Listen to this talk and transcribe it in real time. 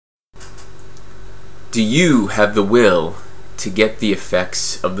Do you have the will to get the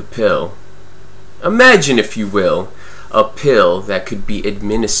effects of the pill? Imagine, if you will, a pill that could be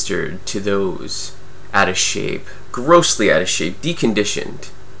administered to those out of shape, grossly out of shape, deconditioned,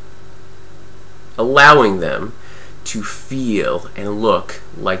 allowing them to feel and look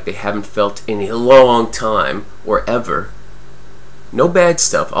like they haven't felt in a long time or ever. No bad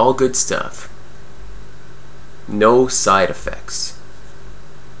stuff, all good stuff. No side effects.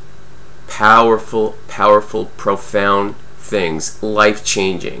 Powerful, powerful, profound things,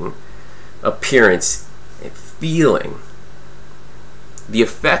 life-changing appearance and feeling. The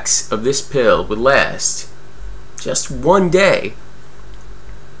effects of this pill would last just one day,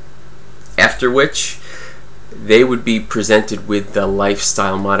 after which they would be presented with the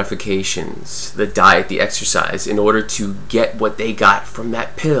lifestyle modifications, the diet, the exercise, in order to get what they got from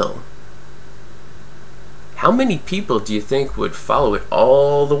that pill. How many people do you think would follow it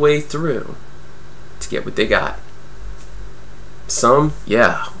all the way through to get what they got? Some,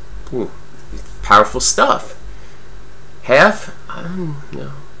 yeah. Ooh, powerful stuff. Half?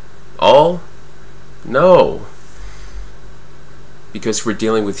 No. All? No. Because we're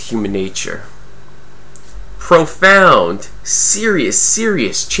dealing with human nature. Profound,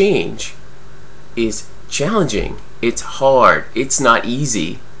 serious change is challenging. It's hard. It's not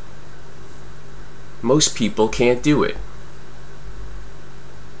easy. Most people can't do it.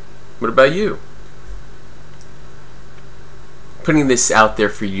 What about you? Putting this out there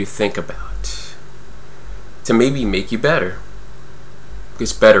for you to think about, to maybe make you better,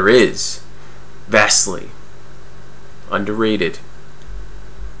 because better is vastly underrated.